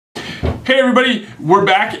Hey everybody, we're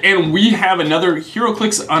back and we have another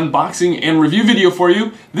Heroclix unboxing and review video for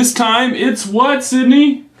you. This time it's what,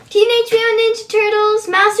 Sydney? Teenage Mutant Ninja Turtles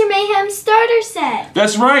Master Mayhem Starter Set.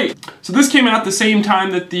 That's right. So this came out the same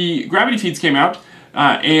time that the Gravity Feeds came out,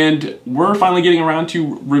 and we're finally getting around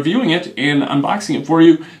to reviewing it and unboxing it for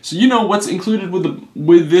you, so you know what's included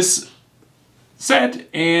with this set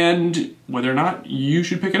and whether or not you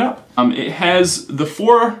should pick it up. It has the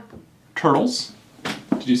 4 turtles.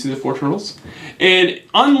 Did you see the 4 turtles? And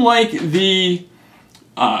unlike the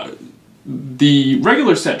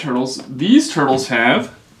regular set turtles, these turtles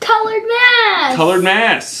have colored masks. Colored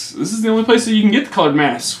masks. This is the only place that you can get the colored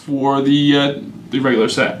masks for the regular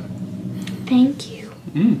set. Thank you.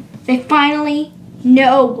 They finally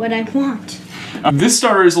know what I want. This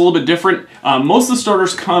starter is a little bit different. Most of the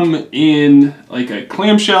starters come in like a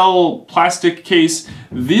clamshell plastic case.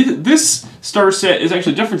 This starter set is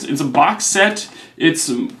actually different. It's a box set.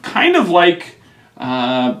 It's kind of like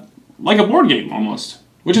a board game almost,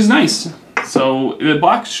 which is nice. So the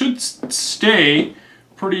box should stay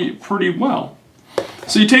pretty well.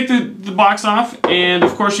 So you take the box off, and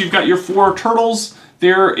of course you've got your 4 turtles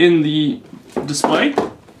there in the display.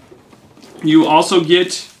 You also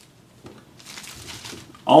get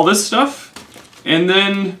all this stuff, and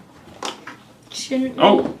then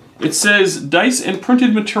it says dice and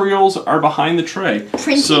printed materials are behind the tray.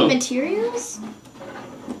 Printed materials?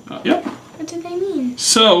 Yep. What do they mean?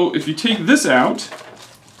 So if you take this out,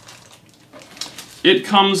 it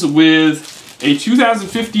comes with a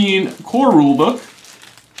 2015 core rulebook.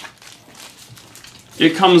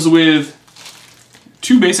 It comes with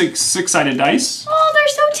 2 basic 6-sided dice. Oh, they're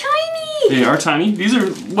so tiny! They are tiny. These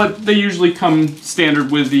are what they usually come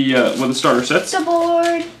standard with the starter sets. The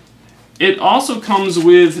board. It also comes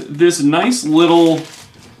with this nice little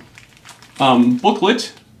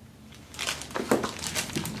booklet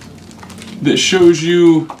that shows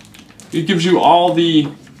you. It gives you all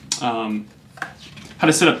the how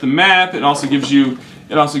to set up the map. It also gives you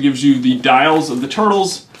the dials of the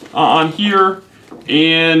turtles on here,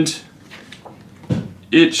 and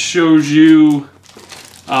it shows you.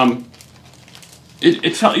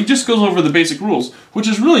 It just goes over the basic rules, which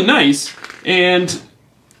is really nice, and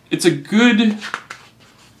it's a good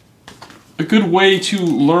way to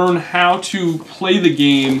learn how to play the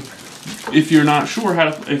game if you're not sure how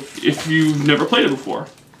to, if you've never played it before.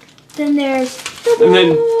 Then there's the board.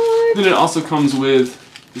 And then it also comes with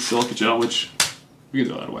the silica gel, which we can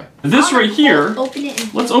throw that away. This right here,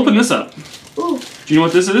 let's open this up. Ooh. Do you know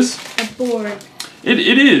what this is? A board. It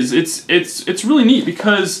is. It's really neat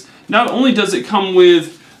because not only does it come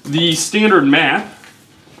with the standard map,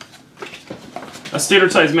 a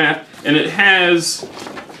standard size map, and it has.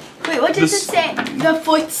 Wait, what does it say? The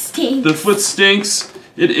foot stinks. The foot stinks.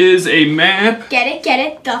 It is a map. Get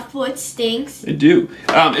it? The foot stinks. I do.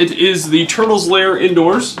 It is the Turtles Lair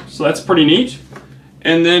indoors, so that's pretty neat.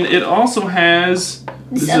 And then it also has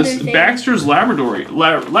this Baxter's Laboratory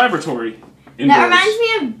indoors. That reminds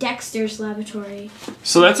me of Dexter's Laboratory.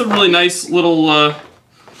 So that's a really nice little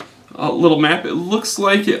map. It looks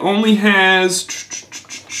like it only has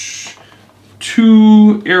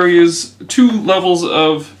 2 levels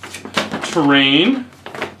of terrain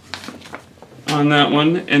on that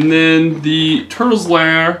one, and then the Turtles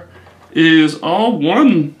Lair is all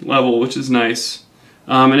 1 level, which is nice.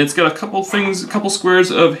 And it's got a couple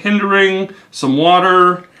squares of hindering, some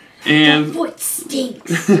water, and the foot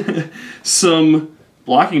stinks. some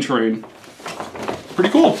blocking terrain.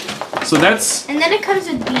 Pretty cool. So that's. And then it comes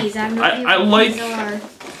with these. I don't know what these are.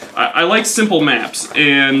 I like simple maps,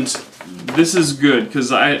 and this is good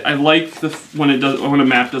because I like when a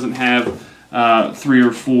map doesn't have 3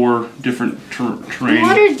 or 4 different terrain.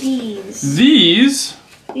 What are these? These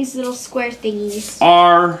little square thingies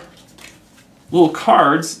are little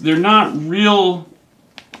cards. They're not real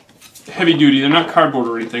heavy duty. They're not cardboard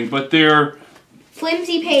or anything, but they're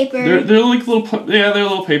flimsy paper. They're like little. Yeah, they're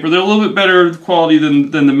little paper. They're a little bit better quality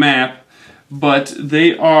than the map, but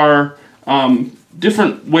they are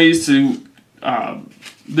different ways to.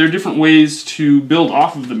 They're different ways to build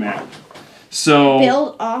off of the map. So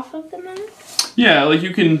build off of the map. Yeah, like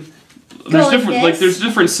you can. There's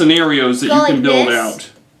different scenarios that you can build out.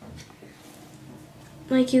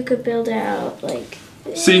 Like you could build out like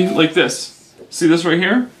this. See, like this. See this right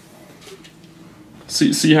here?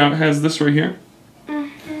 See how it has this right here?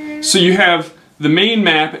 So you have the main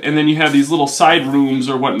map, and then you have these little side rooms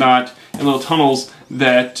or whatnot, and little tunnels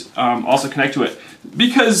that also connect to it.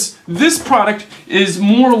 Because this product is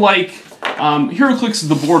more like Heroclix,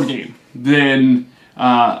 the board game, than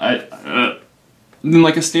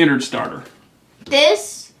like a standard starter.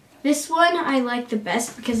 This This one I like the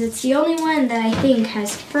best because it's the only one that I think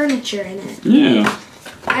has furniture in it. Yeah.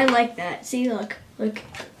 I like that. See, look.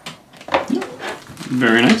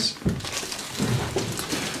 Very nice.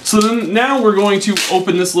 So then now we're going to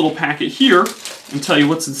open this little packet here and tell you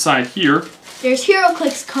what's inside here. There's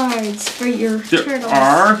Heroclix cards for your turtles. There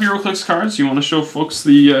are Heroclix cards. You want to show folks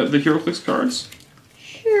the Heroclix cards?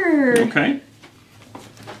 Sure. Okay.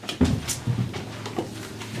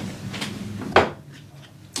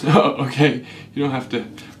 Oh, okay. You don't have to.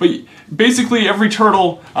 But basically, every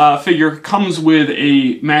turtle figure comes with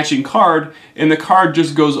a matching card, and the card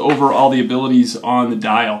just goes over all the abilities on the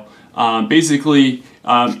dial. Basically,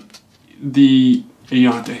 you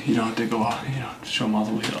don't have to go, show them all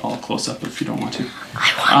the way all close up if you don't want to.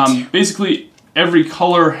 I want to. Basically, every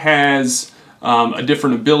color has a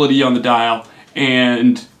different ability on the dial,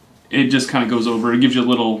 and it just kind of goes over. It gives you a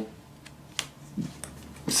little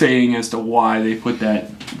saying as to why they put that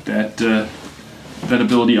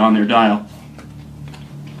ability on their dial.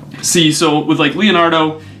 See, so with like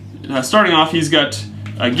Leonardo, starting off, he's got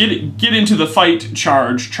get into the fight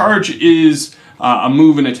charge. Charge is a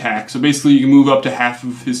move and attack. So basically, you can move up to half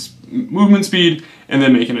of his movement speed and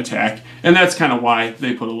then make an attack. And that's kind of why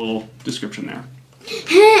they put a little description there.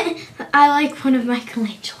 I like one of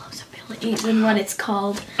Michelangelo's abilities and what it's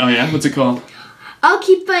called. Oh yeah, what's it called? I'll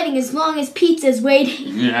keep fighting as long as pizza's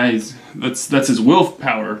waiting. Yeah, that's his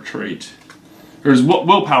willpower trait, or his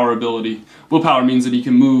willpower ability. Willpower means that he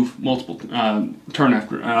can move multiple turn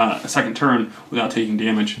after a second turn without taking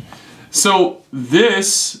damage. So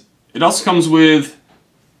this, it also comes with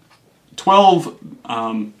 12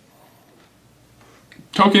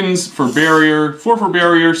 tokens for barrier, 4 for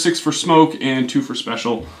barrier, 6 for smoke, and 2 for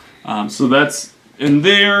special. So that's in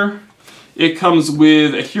there. It comes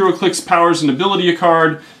with a Heroclix Powers and Ability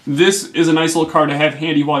card. This is a nice little card to have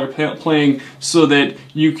handy while you're playing so that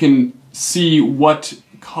you can see what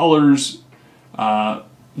colors,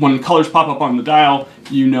 when colors pop up on the dial,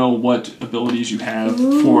 you know what abilities you have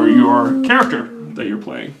for your character that you're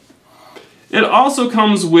playing. It also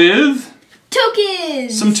comes with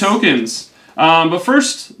Tokens! Some tokens. But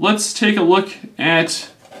first, let's take a look at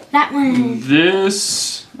that one.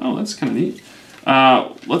 This. Oh, that's kind of neat.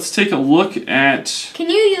 Let's take a look at... Can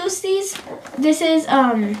you use these? This is,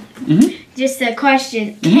 just a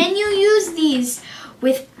question. Can you use these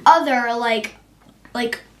with other, like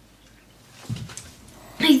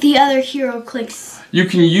the other Heroclix? You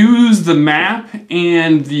can use the map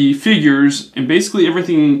and the figures and basically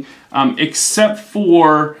everything except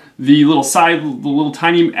for the little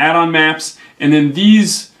tiny add-on maps, and then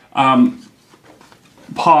these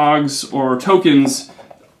pogs or tokens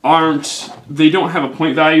they don't have a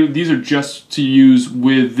point value. These are just to use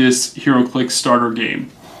with this Heroclix starter game.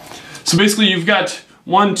 So basically you've got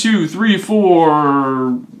 1, 2, 3,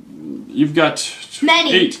 4, you've got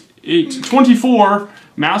many. 24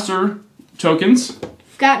 Mouser tokens.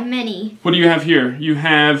 Got many. What do you have here? You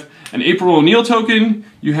have an April O'Neil token,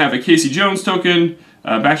 you have a Casey Jones token,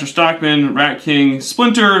 Baxter Stockman, Rat King,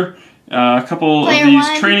 Splinter, a couple of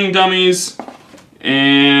these training dummies,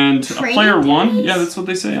 and a player one. Yeah, that's what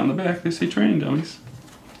they say on the back. They say training dummies.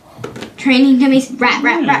 Training dummies, rat.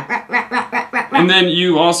 And then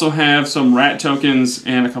you also have some rat tokens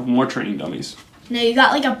and a couple more training dummies. No, you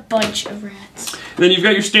got like a bunch of rats. And then you've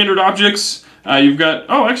got your standard objects. You've got,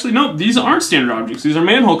 oh, actually, no, these aren't standard objects. These are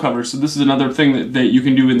manhole covers, so this is another thing that you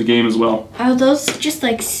can do in the game as well. Are those just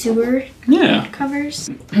like sewer covers?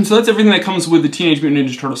 And so that's everything that comes with the Teenage Mutant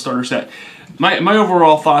Ninja Turtle starter set. My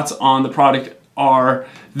overall thoughts on the product are,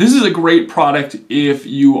 this is a great product if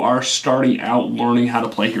you are starting out learning how to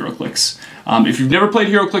play Heroclix. If you've never played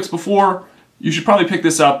Heroclix before, you should probably pick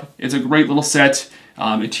this up. It's a great little set.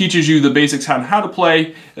 It teaches you the basics on how to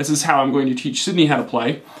play. This is how I'm going to teach Sydney how to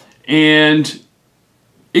play. And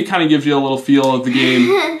it kind of gives you a little feel of the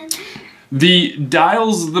game. The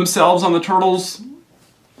dials themselves on the turtles,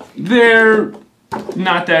 they're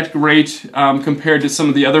not that great compared to some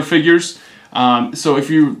of the other figures. So if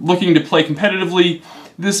you're looking to play competitively,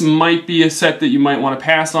 this might be a set that you might want to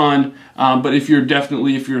pass on. But if you're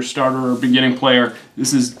a starter or a beginning player,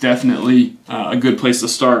 this is definitely a good place to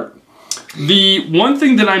start. The one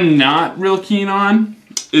thing that I'm not real keen on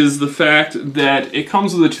is the fact that it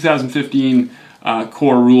comes with a 2015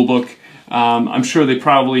 core rulebook. I'm sure they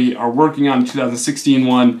probably are working on a 2016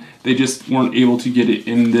 one. They just weren't able to get it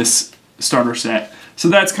in this starter set. So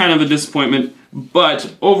that's kind of a disappointment.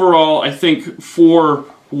 But overall, I think for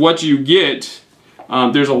what you get,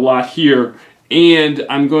 there's a lot here. And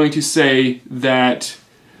I'm going to say that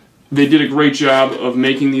they did a great job of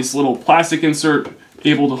making these little plastic insert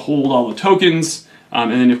able to hold all the tokens. And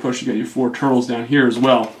then of course you got your 4 turtles down here as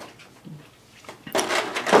well.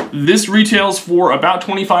 This retails for about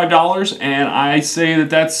 $25, and I say that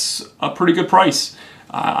that's a pretty good price.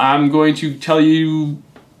 I'm going to tell you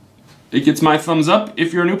it gets my thumbs up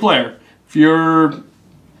if you're a new player. If you're,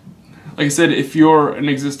 like I said, if you're an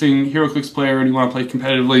existing Heroclix player and you want to play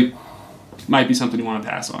competitively, it might be something you want to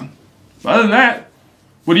pass on. But other than that,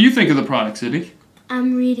 what do you think of the product, Sydney?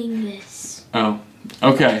 I'm reading this. Oh,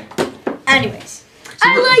 okay. Anyways, so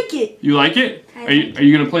I like it. You like it? Are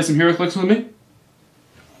you going to play some Heroclix with me?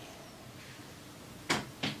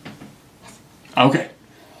 Okay.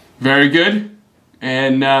 Very good.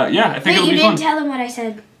 And yeah, I think it'll be fun. You didn't tell them what I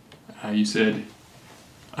said. You said,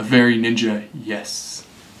 a very ninja, yes.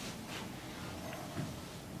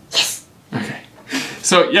 Yes. Okay.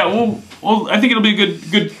 So yeah, well, I think it'll be a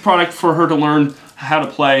good product for her to learn how to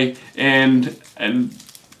play, and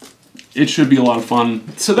it should be a lot of fun.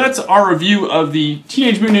 So that's our review of the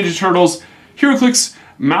Teenage Mutant Ninja Turtles Heroclix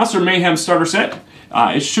Mouse or Mayhem starter set.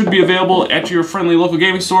 It should be available at your friendly local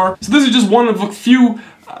gaming store. So this is just one of a few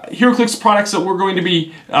Heroclix products that we're going to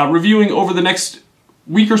be reviewing over the next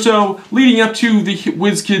week or so, leading up to the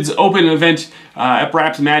WizKids Open event at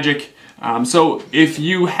Braps Magic. So if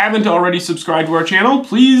you haven't already subscribed to our channel,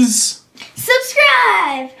 please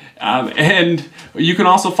subscribe! And you can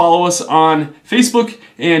also follow us on Facebook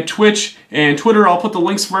and Twitch and Twitter. I'll put the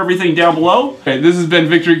links for everything down below. Okay, this has been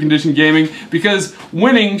Victory Condition Gaming, because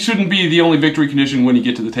winning shouldn't be the only victory condition when you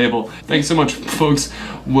get to the table. Thanks so much, folks.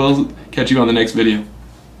 We'll catch you on the next video.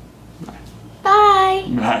 Bye.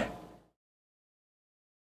 Bye.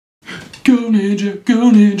 Go ninja,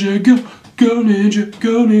 go ninja, go. Go ninja,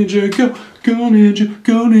 go ninja, go. Go ninja,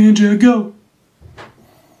 go ninja, go.